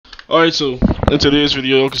Alright, so in today's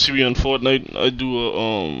video, you can see me on Fortnite. I do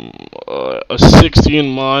a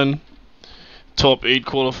 16 man top 8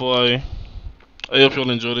 qualify. I hope y'all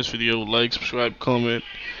enjoy this video. Like, subscribe, comment.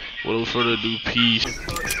 Without further ado, peace.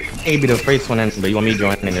 Hey, be the first one, but you want me to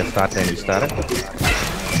join and then start and you start it?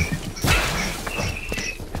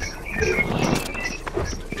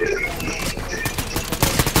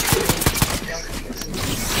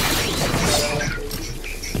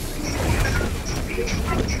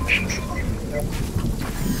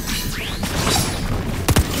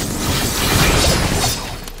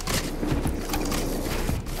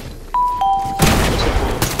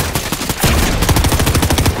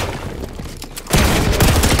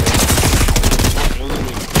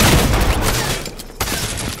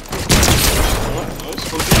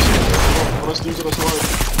 These are the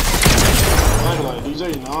these are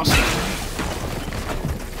nasty.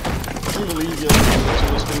 I can't believe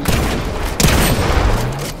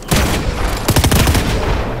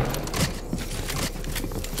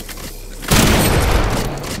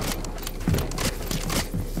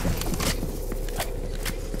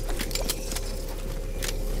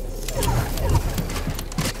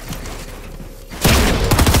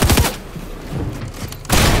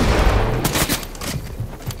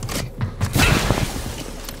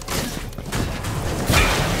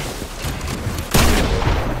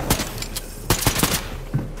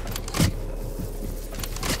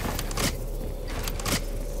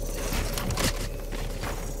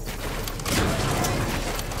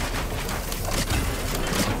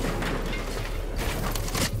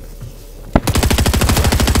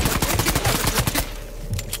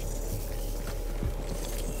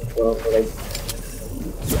So like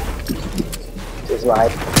just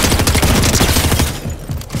like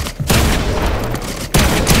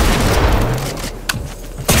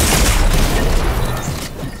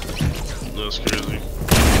that's crazy.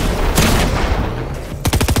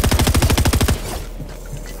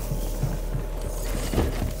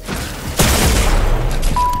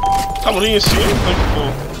 Come on, he didn't see him.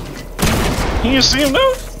 He didn't see him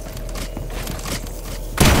now?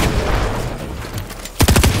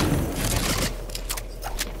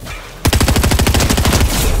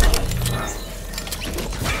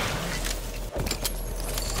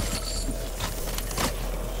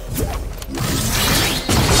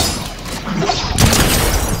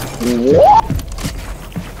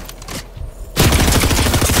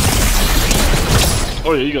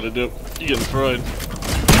 Oh yeah, you gotta dip. You getting fried.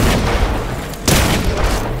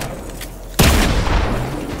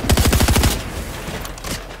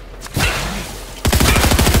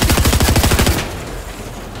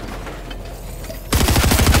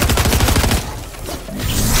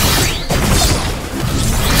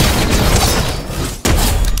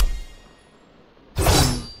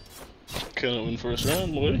 Can't win first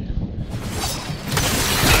round, boy.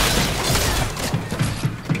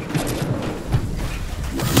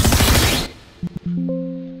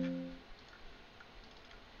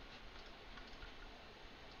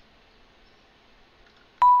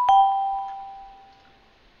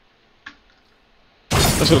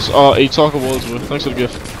 That's just 8 taco balls, bro. Thanks for the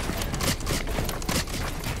gift.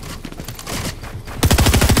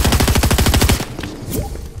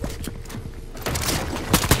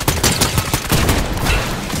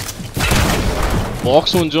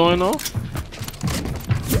 Box one join now.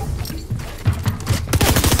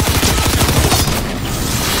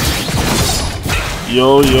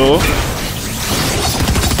 Yo.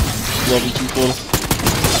 Love you too, full.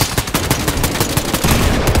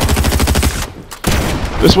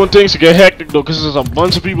 This one things to get hectic though, cause there's a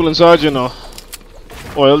bunch of people inside you now.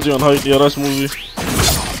 Oh, LG on height, yeah, that's movie.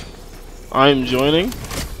 I'm joining.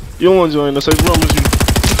 You don't want to join us, I promise you.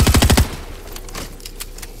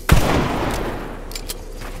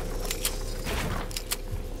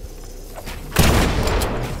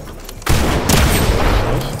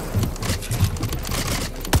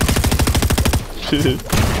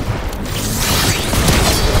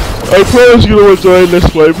 I promise you don't want to join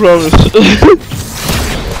this one, I promise.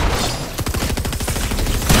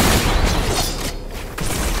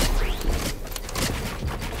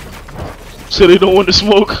 So they don't want to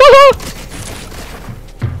smoke.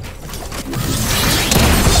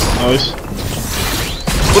 Nice.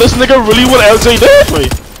 But this nigga really want LJ dead?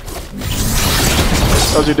 Wait.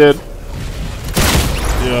 LJ dead.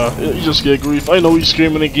 Yeah, you just get grief. I know he's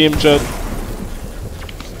screaming in game chat.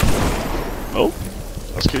 Oh,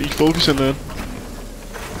 let's get you focusing then.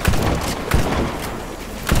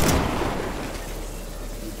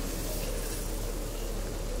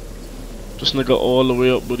 This nigga all the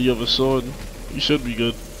way up with the other sword. You should be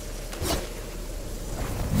good.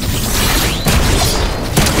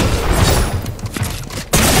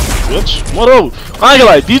 bitch. What up? I ain't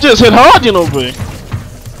gonna lie, DJs hit hard, you know, boy.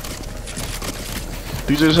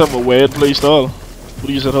 DJs have a weird play style. But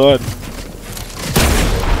he's hit hard.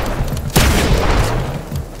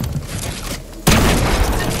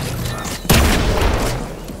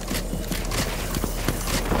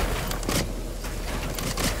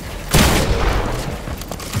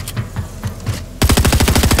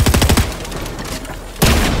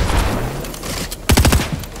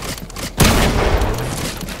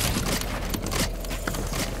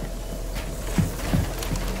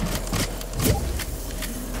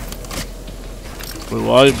 Wait,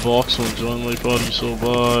 why box won't join my party so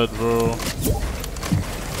bad, bro?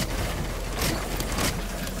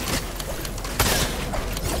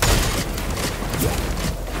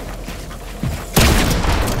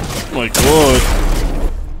 Oh my god.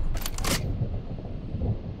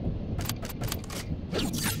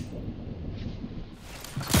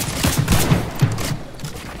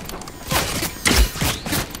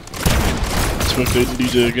 Spectating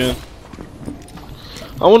DJ again.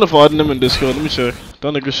 I wonder if I added him in Discord. Let me check.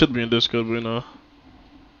 That nigga should be in Discord right now.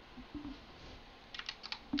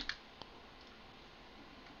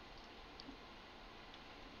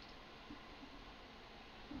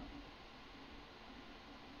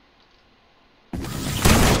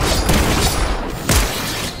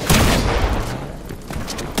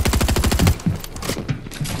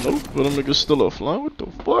 Nope, but that nigga's still offline. What the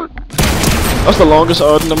fuck? That's the longest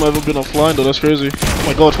I have ever been offline though. That's crazy. Oh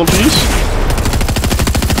my god, full piece?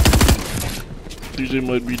 DJ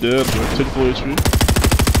might be dead, but take 4 HP.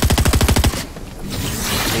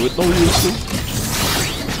 Oh, wait, no, he is still.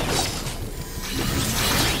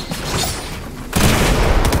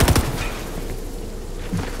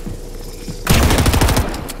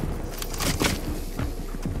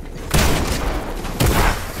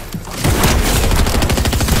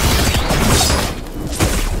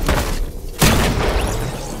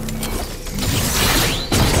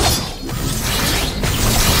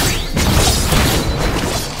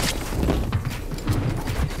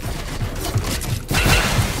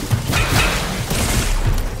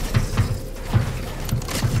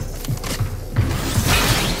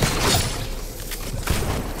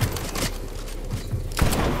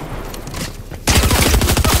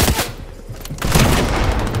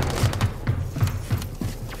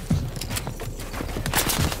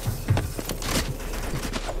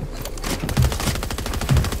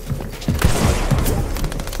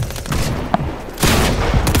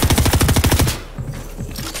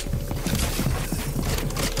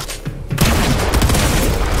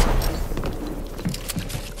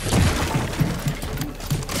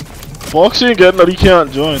 Foxy ain't getting that, he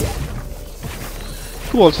can't join.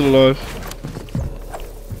 Who else is alive?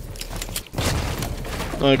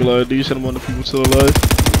 I ain't gonna lie, decent amount of people still alive.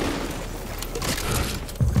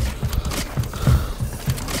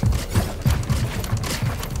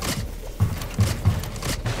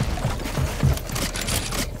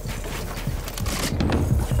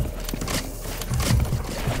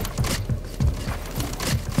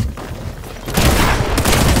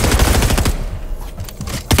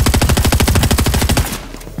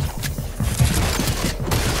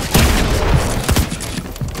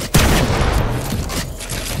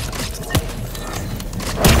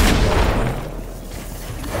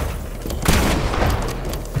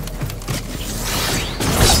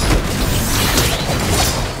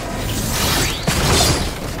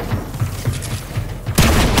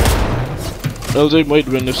 LJ might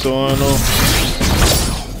win this though, I don't know.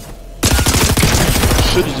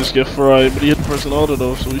 Should he just get fried, but he hit the person auto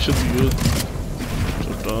though, so he should be good.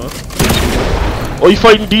 Oh, he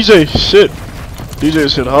fighting DJ! Shit! DJ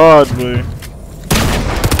is hit hard, boy.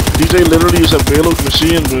 DJ literally is a bailout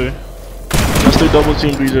machine, boy. Let's stay double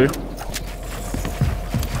team DJ.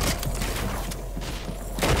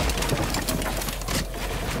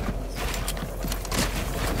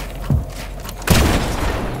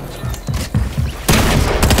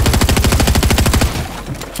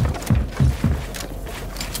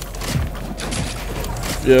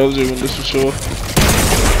 Yeah, I was doing this for sure.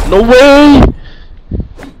 No way!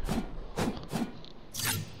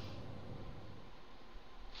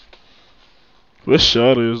 Where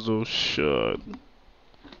shot is though? Shot.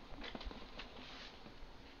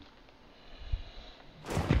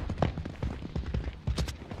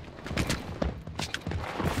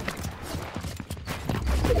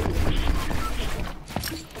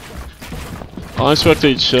 I expect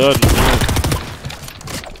a shot.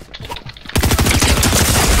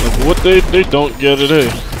 Like what they don't get it, eh?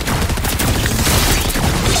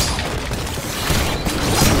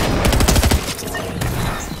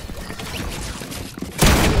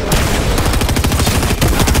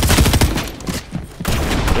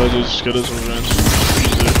 I just get his revenge.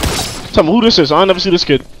 Tell me who this is. I never see this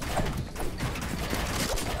kid.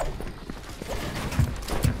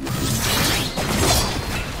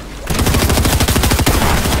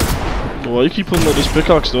 Why you keep pulling out this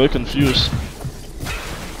pickaxe though? I'm confused.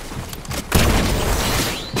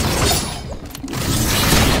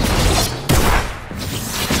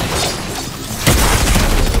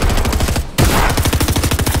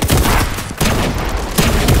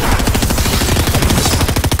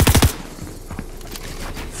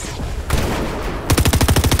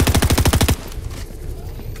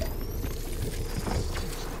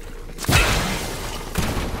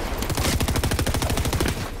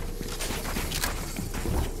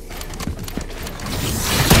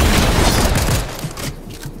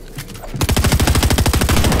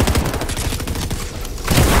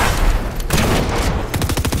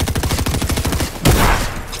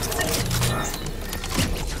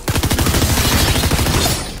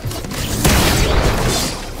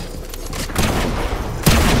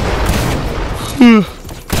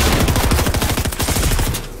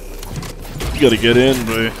 You gotta get in,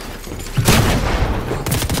 bro.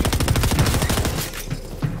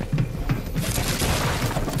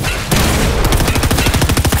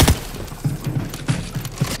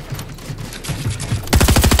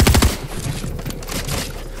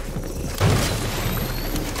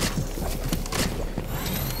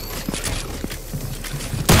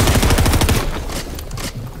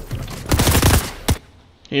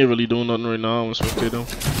 He ain't really doing nothing right now. I'm spectating him.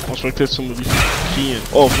 I'm spectating somebody keying.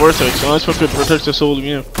 Oh, Vertex. I expected Vertex to hold the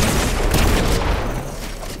game.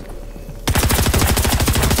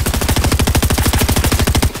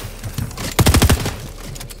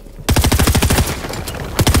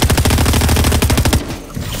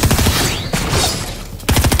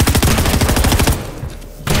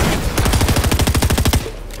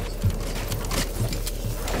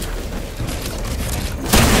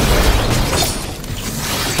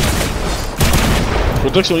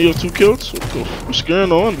 Vertex only have 2 kills? What's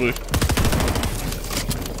going on, boy?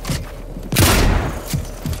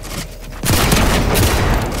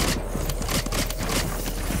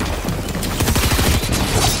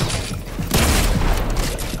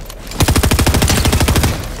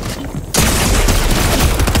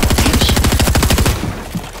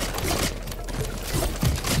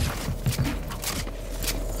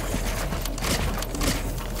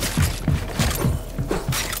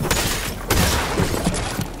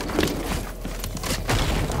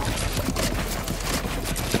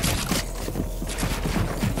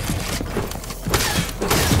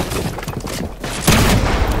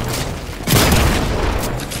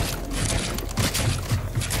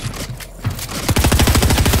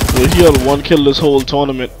 He had 1 kill this whole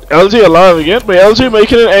tournament. LJ alive again, but LJ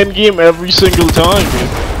making an end game every single time, man.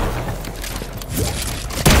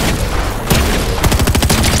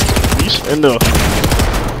 He's in there.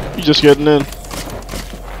 He's just getting in.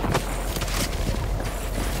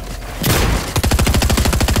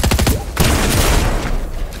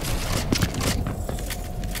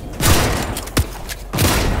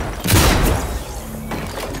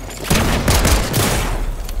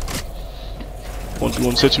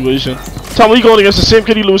 One situation. Tell me, you going against the same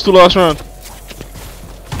kid he lost to last round.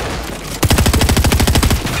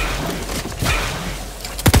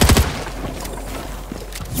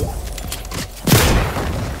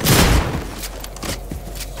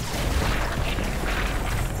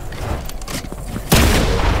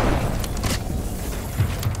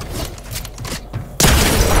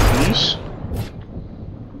 Please.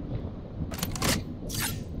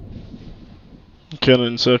 Killing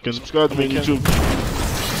in seconds. Subscribe to me on YouTube.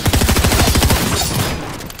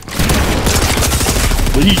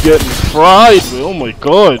 But he getting fried, man. Oh my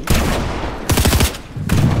god.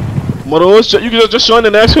 Moros, you can just join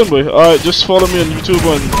the next one, boy. Alright, just follow me on YouTube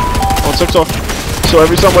and on TikTok. So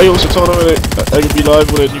every time I host a tournament, I can be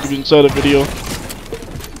live with it. You can be inside a video.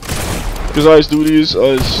 Because I do these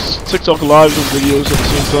as TikTok lives and videos at the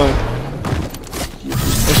same time.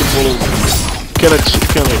 I can follow.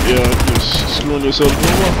 Yeah, just screwing yourself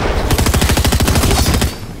over.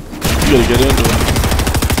 You gotta get into it.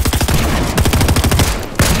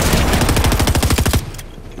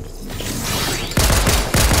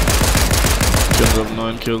 Up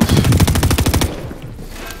 9 kills.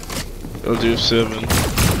 LG 7.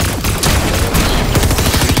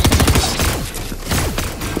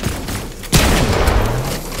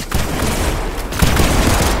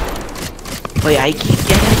 Wait, I keep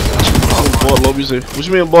getting bot lobbies here. What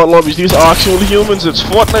you mean bot lobbies? These are actual humans. It's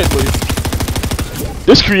Fortnite, boy.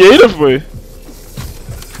 This creative, boy.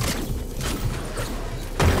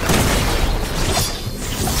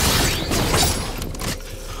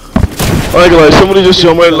 I ain't gonna lie, somebody just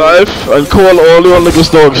joined my live and call all your niggas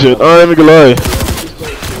dog shit. I ain't gonna lie.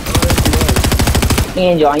 He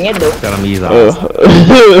enjoying it though. Tell him he's out.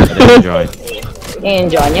 Enjoy. He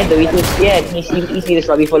enjoying it though. He too scared. He see this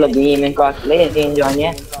lobby full of game and cosplay. He enjoying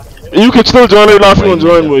it. You can still join it if you want to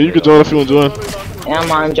join, boy. You can join if you want to join. Yeah,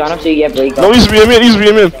 man, join up so you get break up. No, he's being in, he's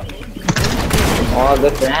being in. Oh,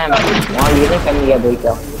 good for him. One reason for me to get break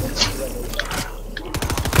up.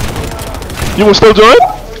 You will still join?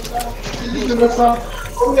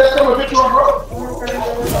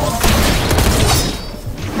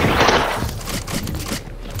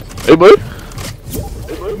 Hey, boy.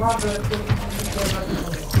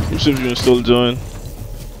 Let me see if you can still join.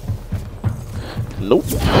 Nope,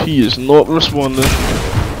 he is not responding.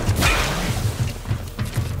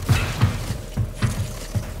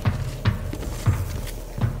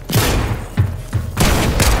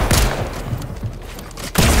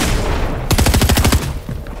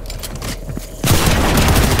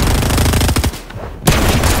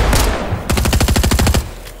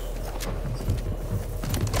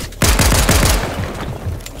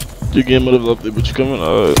 Your game might have updated, but you coming?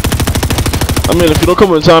 Alright. I mean, if you don't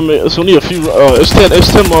come in time, it's only a few. It's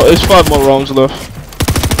 10 more. It's 5 more rounds left.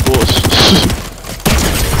 Of course.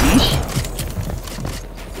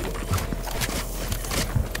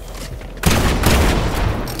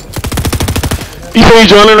 Ethan, you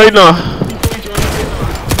joining right now?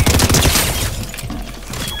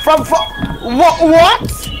 What?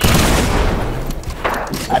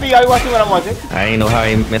 I think I watching what I'm watching. I ain't know how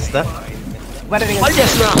he missed that. What are they What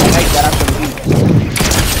just now?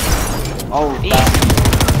 Oh,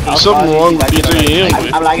 Something wrong with DJ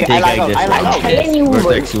I like it. I like it.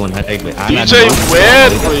 Vertex 1, I take it. DJ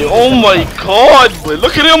weird, boy. Oh my god, boy.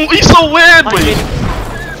 Look at him. He's so weird, boy.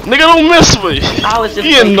 Nigga don't miss, boy.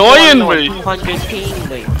 He annoying, boy. 200 ping,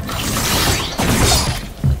 boy.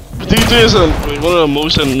 DJ is one of the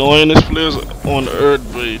most annoyingest players on earth,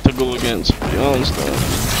 boy, to go against. To be honest, though.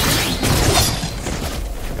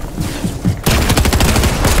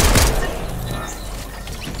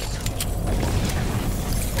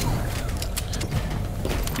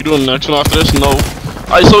 You doing the next one after this? No.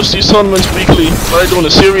 I host these tournaments weekly, but I'm doing a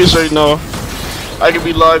series right now. I could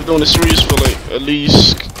be live doing a series for like at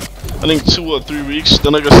least, I think 2 or 3 weeks.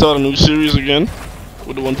 Then I can start a new series again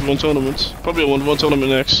with the 1v1 tournaments. Probably a 1v1 tournament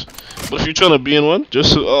next. But if you're trying to be in one,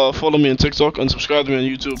 just follow me on TikTok and subscribe to me on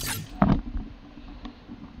YouTube.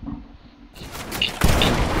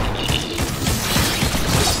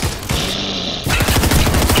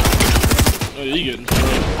 Oh yeah, you getting it.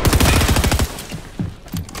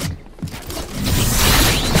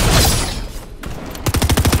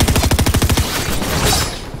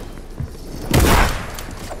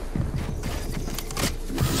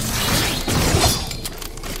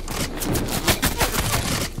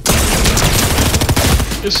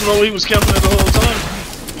 It's no, he was camping it the whole time.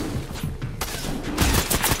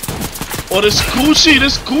 Oh, this Gucci,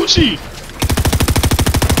 this Gucci.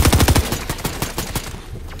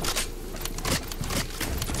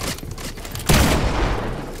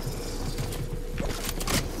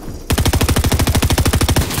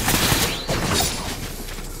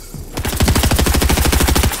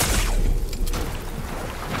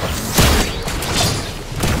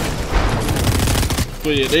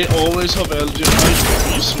 But yeah, they always have LG.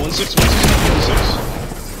 1-6, 1-6, 1-6.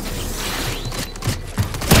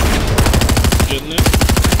 Getting it?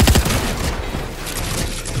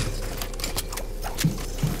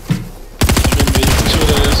 I'm gonna make sure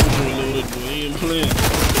that ass is reloaded, boy. He ain't playing.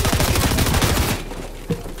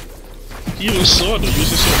 He even saw it though. Use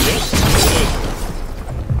his sword, yeah.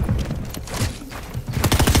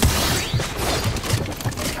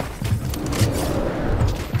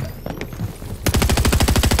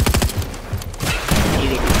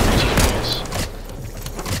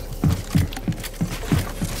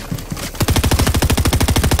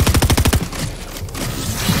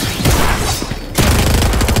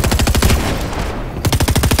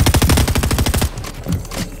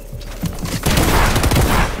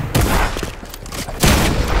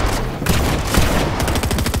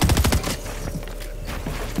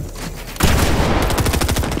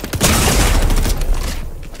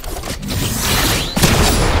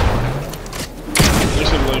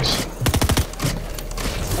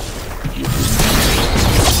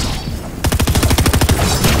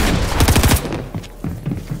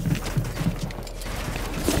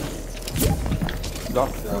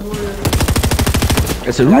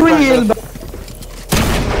 It's a real.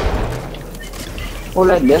 Oh,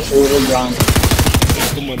 like this, really gone.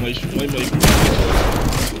 Come on, my mic. Shit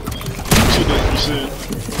that you said.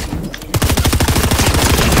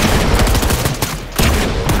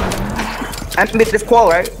 And with this call,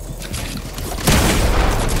 right?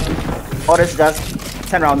 Or it's just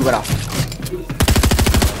 10 rounds winner.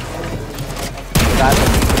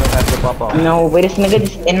 No, wait, this nigga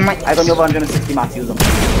just in my. I got you 160 max, use them.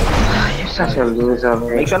 You're such a loser,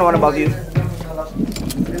 man. Make sure no one above you.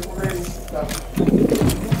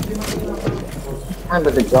 I'm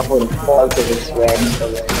about to drop all the fall to this red.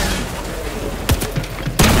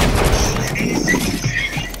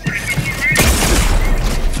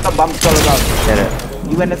 A bump all about. Get it.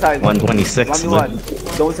 You win the side. 126.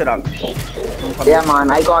 1v1. Don't sit up. Yeah, man,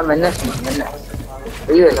 I can't win this, man. Win this.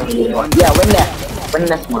 Yeah, win that. Win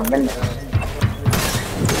this, man. Win this.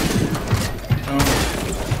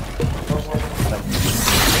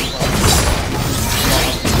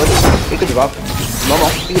 He could drop. No,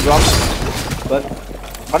 he could drop. But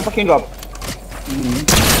one fucking drop.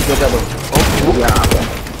 Good job. Oh, Yeah.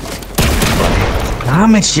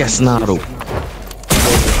 Dame się snaru.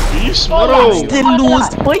 Smaro. Still lose.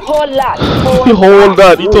 Hold that. Hold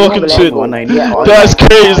that. You talking shit. That's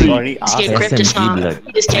crazy. This game cryptic now.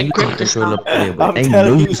 This game cryptic now. I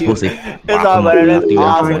know you're supposed to. It's all better than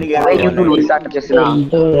when you get Why you do lose that just now?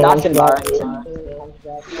 That's embarrassing.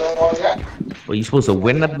 Well, you supposed to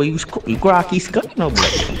win that, but you cracky skull, no, bro.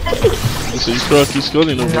 So he's cracky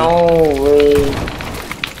scully, no? No way.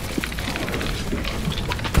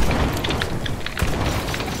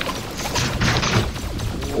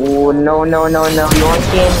 Oh no. You won't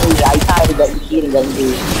kill me. I tired that you kill them,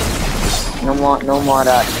 dude. No more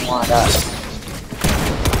that.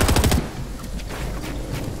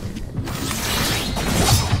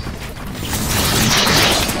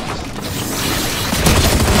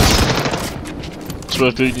 That's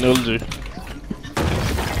what I LJ.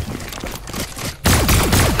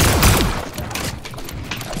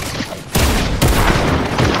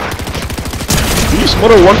 He's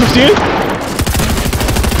Smaro 115?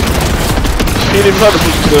 He didn't even have to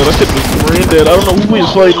put that. That shit was brain dead. I don't know who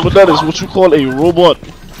he's fighting, but that is what you call a robot.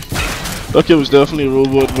 That kid was definitely a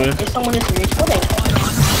robot, man. If someone is rich, what they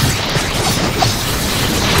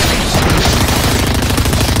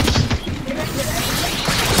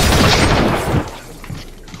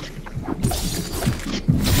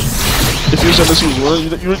If you said this was one, you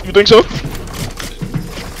think so?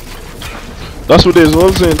 That's what they's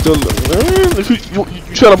all saying. Tell them, man, if you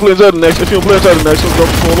try to play inside the next, if you don't play inside the next one, drop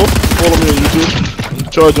the follow me on YouTube,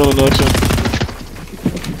 charge on the next one.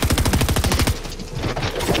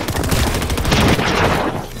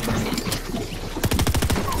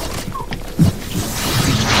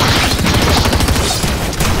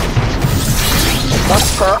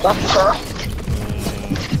 That's her.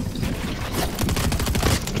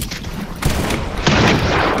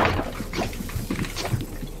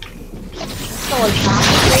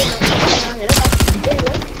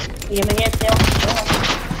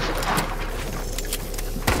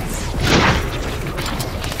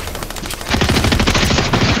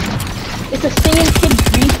 It's a singing kid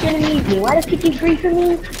griefing me. Why does he keep griefing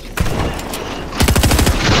me?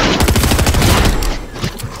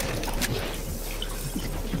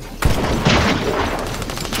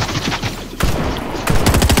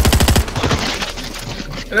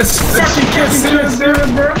 Let's fucking get serious there,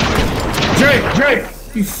 bro. Drake,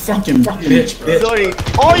 you fucking bitch. Sorry.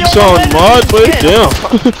 All You your sound mad, but damn.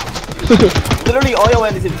 literally all your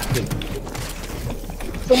is in.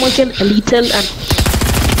 Someone kill a little and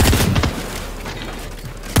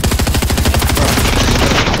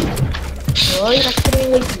oh, you're not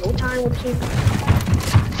kidding, waste no time with you.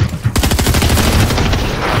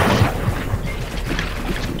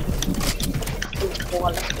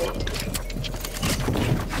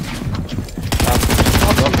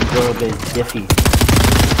 Girl, is Jeffy.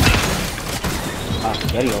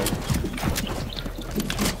 There you go.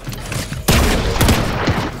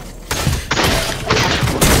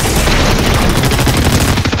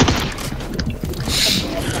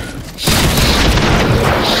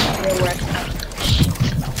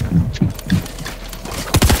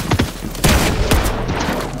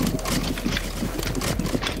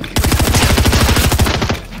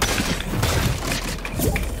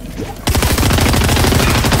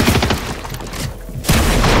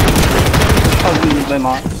 My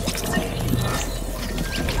mom. Let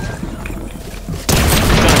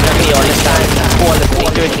me understand. All the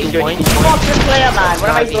things you're doing. Fuck this player, man. What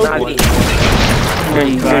am I supposed to do?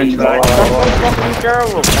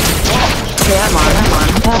 Come on.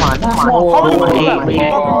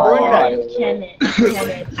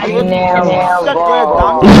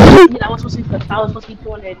 I was supposed to be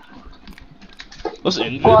 200. Let's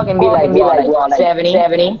end it. Fucking be like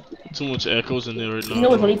 70. Too much echoes in there right now. You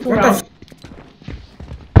know, it's only 2 rounds.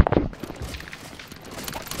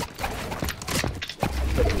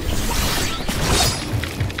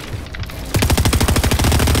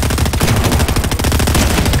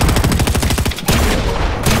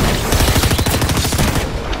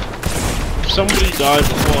 somebody died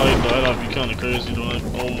before I died, I'd be kind of crazy, though. Like,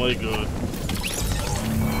 oh my god.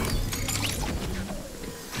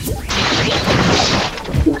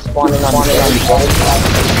 Keep spawning on both.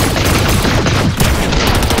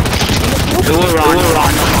 Do it wrong.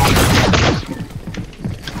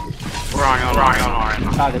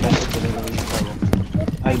 Ah, the best of the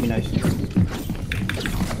I'd be nice.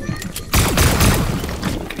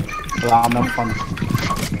 Well, I'm not fun.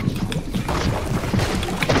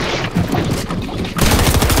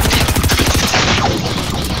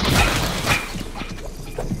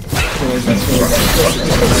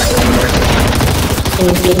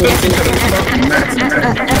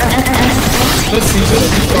 Let's see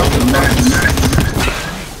fucking max.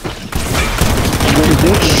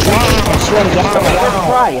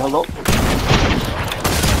 Try, hello.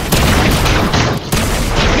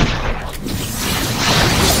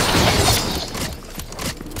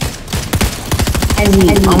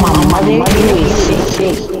 On my mother, you is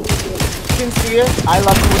sick. Sincere, I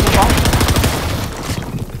love you with the bomb.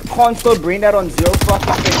 Console, bring that on 0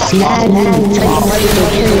 fucking.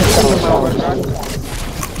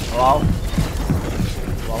 Wow.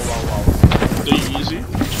 They easy.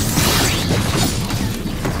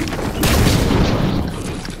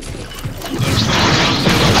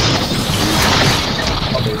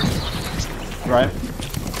 Right.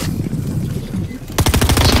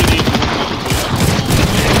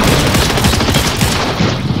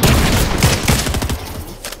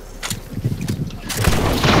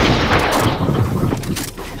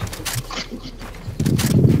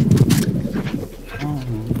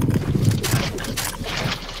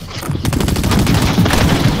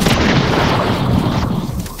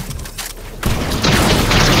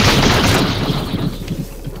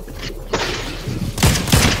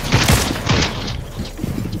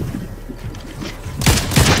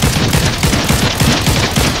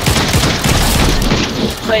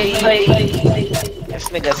 This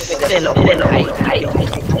nigga still up in height.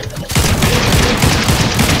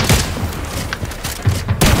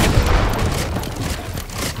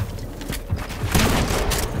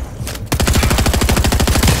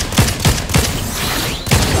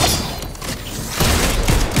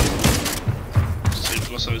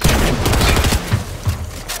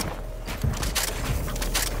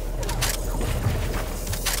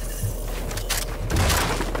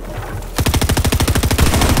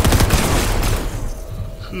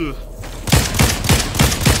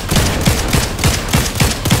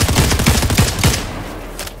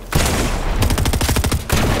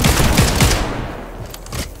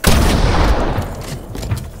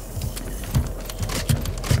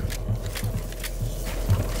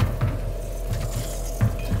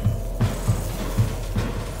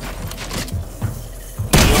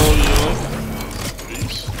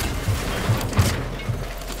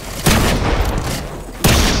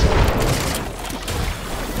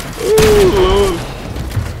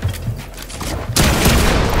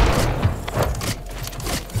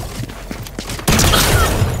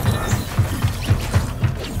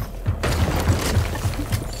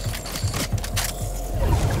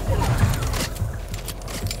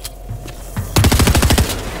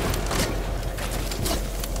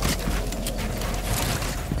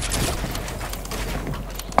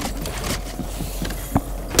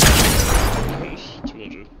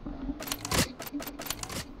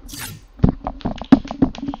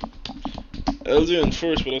 I was in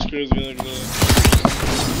first, but that's crazy. Like that.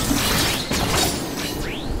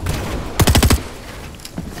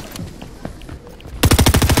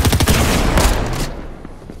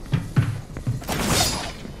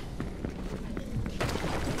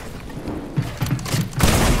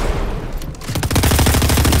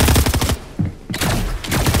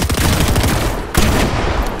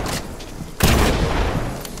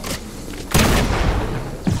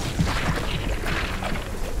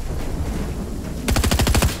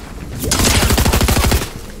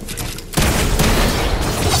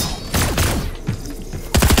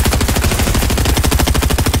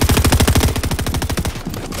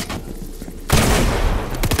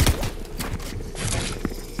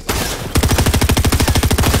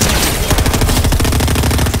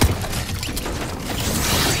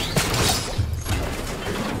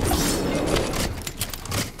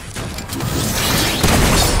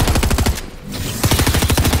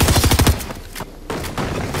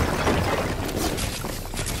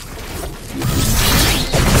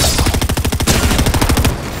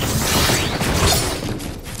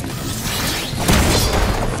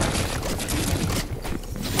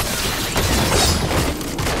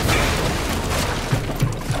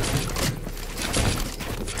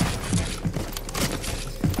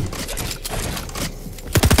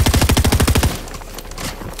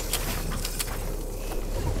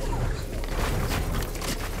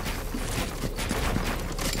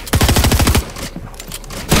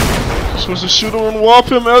 Supposed to shoot him and whop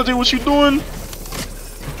him. LJ, what you doing?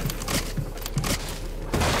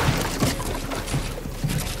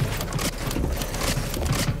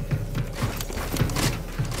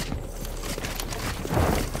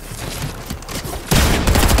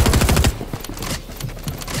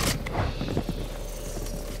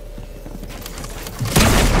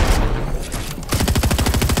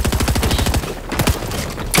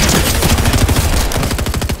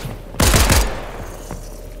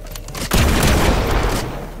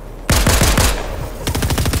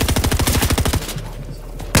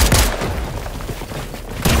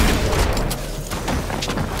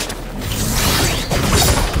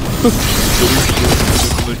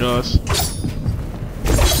 Gosh.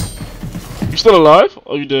 You still alive?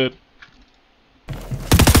 Or you dead?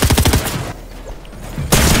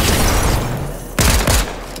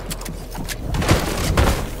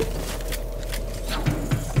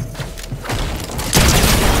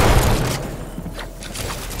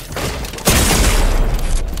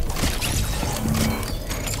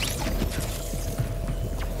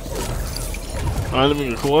 Alright, let me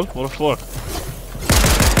record. What the fuck?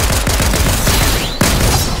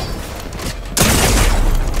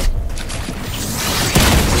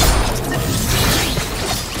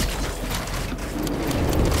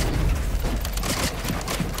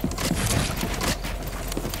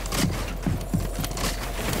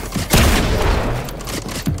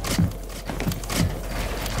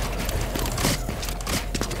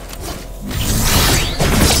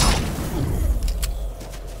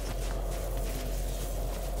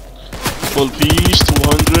 Full piece,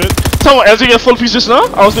 200. Tell me, LJ get full piece just now?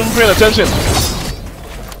 I wasn't even paying attention.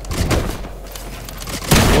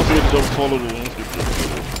 Don't forget to double follow me.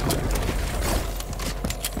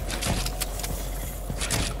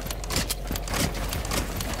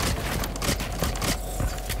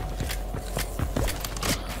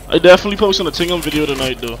 I definitely posting a Tingham video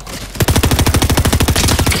tonight though.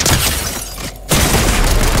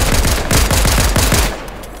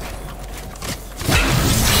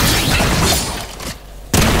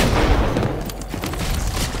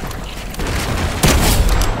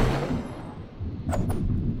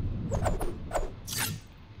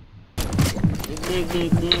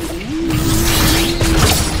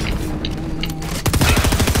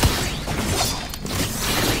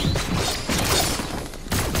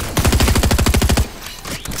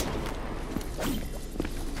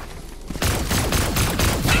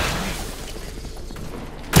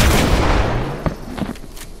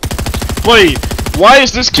 Wait, why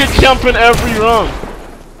is this kid camping every round?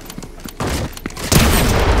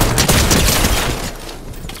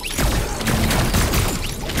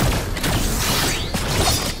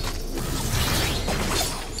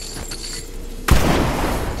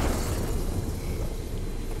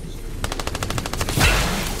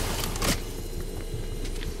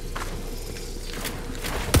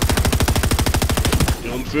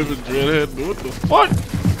 Young vivid dreadhead, dude, what the fuck?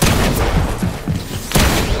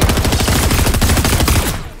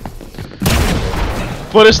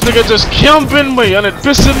 But this nigga just camping me and it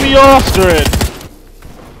pissing me off, Dread.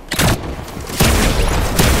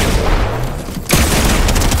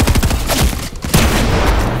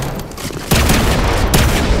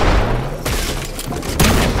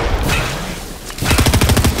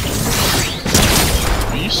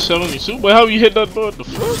 B72? Boy, how you hit that bird? The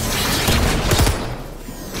fuck?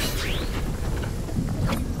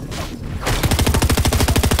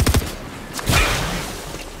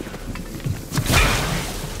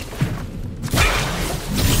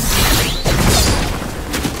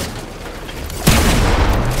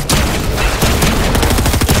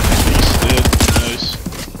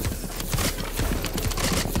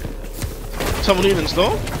 Someone even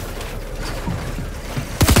still?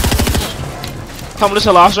 Tom, this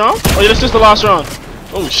the last round? Oh yeah, this is the last round.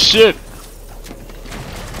 Oh shit.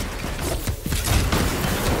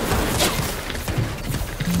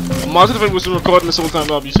 Imagine if I was recording this whole time,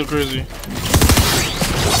 that'd be so crazy.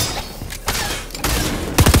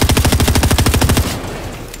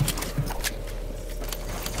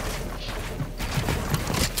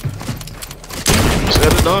 Just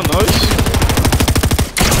edit done, nice.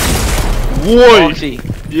 Boy! Oxy.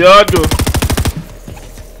 Yeah, I'd go.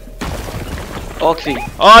 Oxy.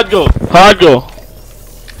 I'd go. I'd go.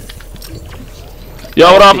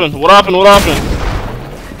 Yeah, what happened? What happened? What happened?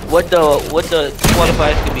 What the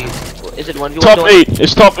qualifiers could be? Is it 1v1? Top 8.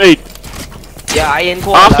 It's top 8. Yeah, I ain't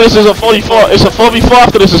call. After this is a 44. It's a 4v4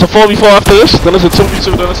 after this. It's a 4v4 after this. Then it's a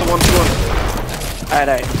 2v2. Then it's a 1v1.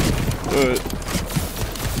 Alright. Good.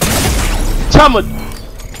 Tamad,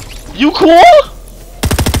 you cool?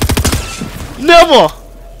 Never.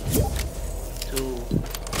 2,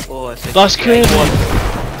 4. That's crazy.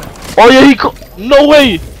 Oh yeah, he no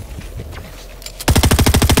way.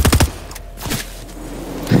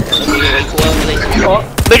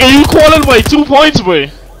 Nigga, you calling by 2 points, boy.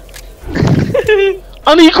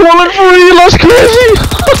 And he calling for real, that's crazy.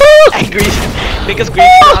 Hey, grief. Make us grief,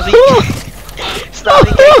 Snazzy.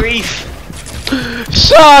 Snazzy, get grief.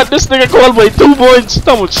 Shot, this nigga called by 2 points.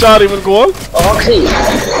 How much shot even call? Oxy.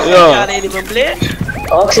 Yeah. Can't even play.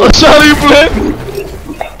 Oxy. What shot you play?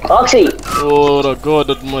 Oxy. Oh the god,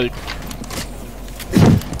 that mic.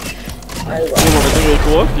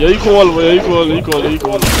 Yeah, he call, boy. He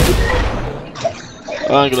call.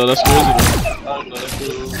 I ain't gonna, that's crazy though.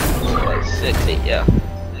 60, yeah.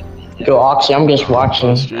 Yo, Oxy, I'm just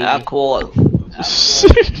watching. Yeah, cool.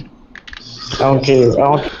 Okay.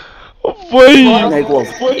 Oh boy. Yeah, cool.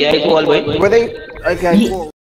 Yeah, cool, boy. Were they? Okay, cool.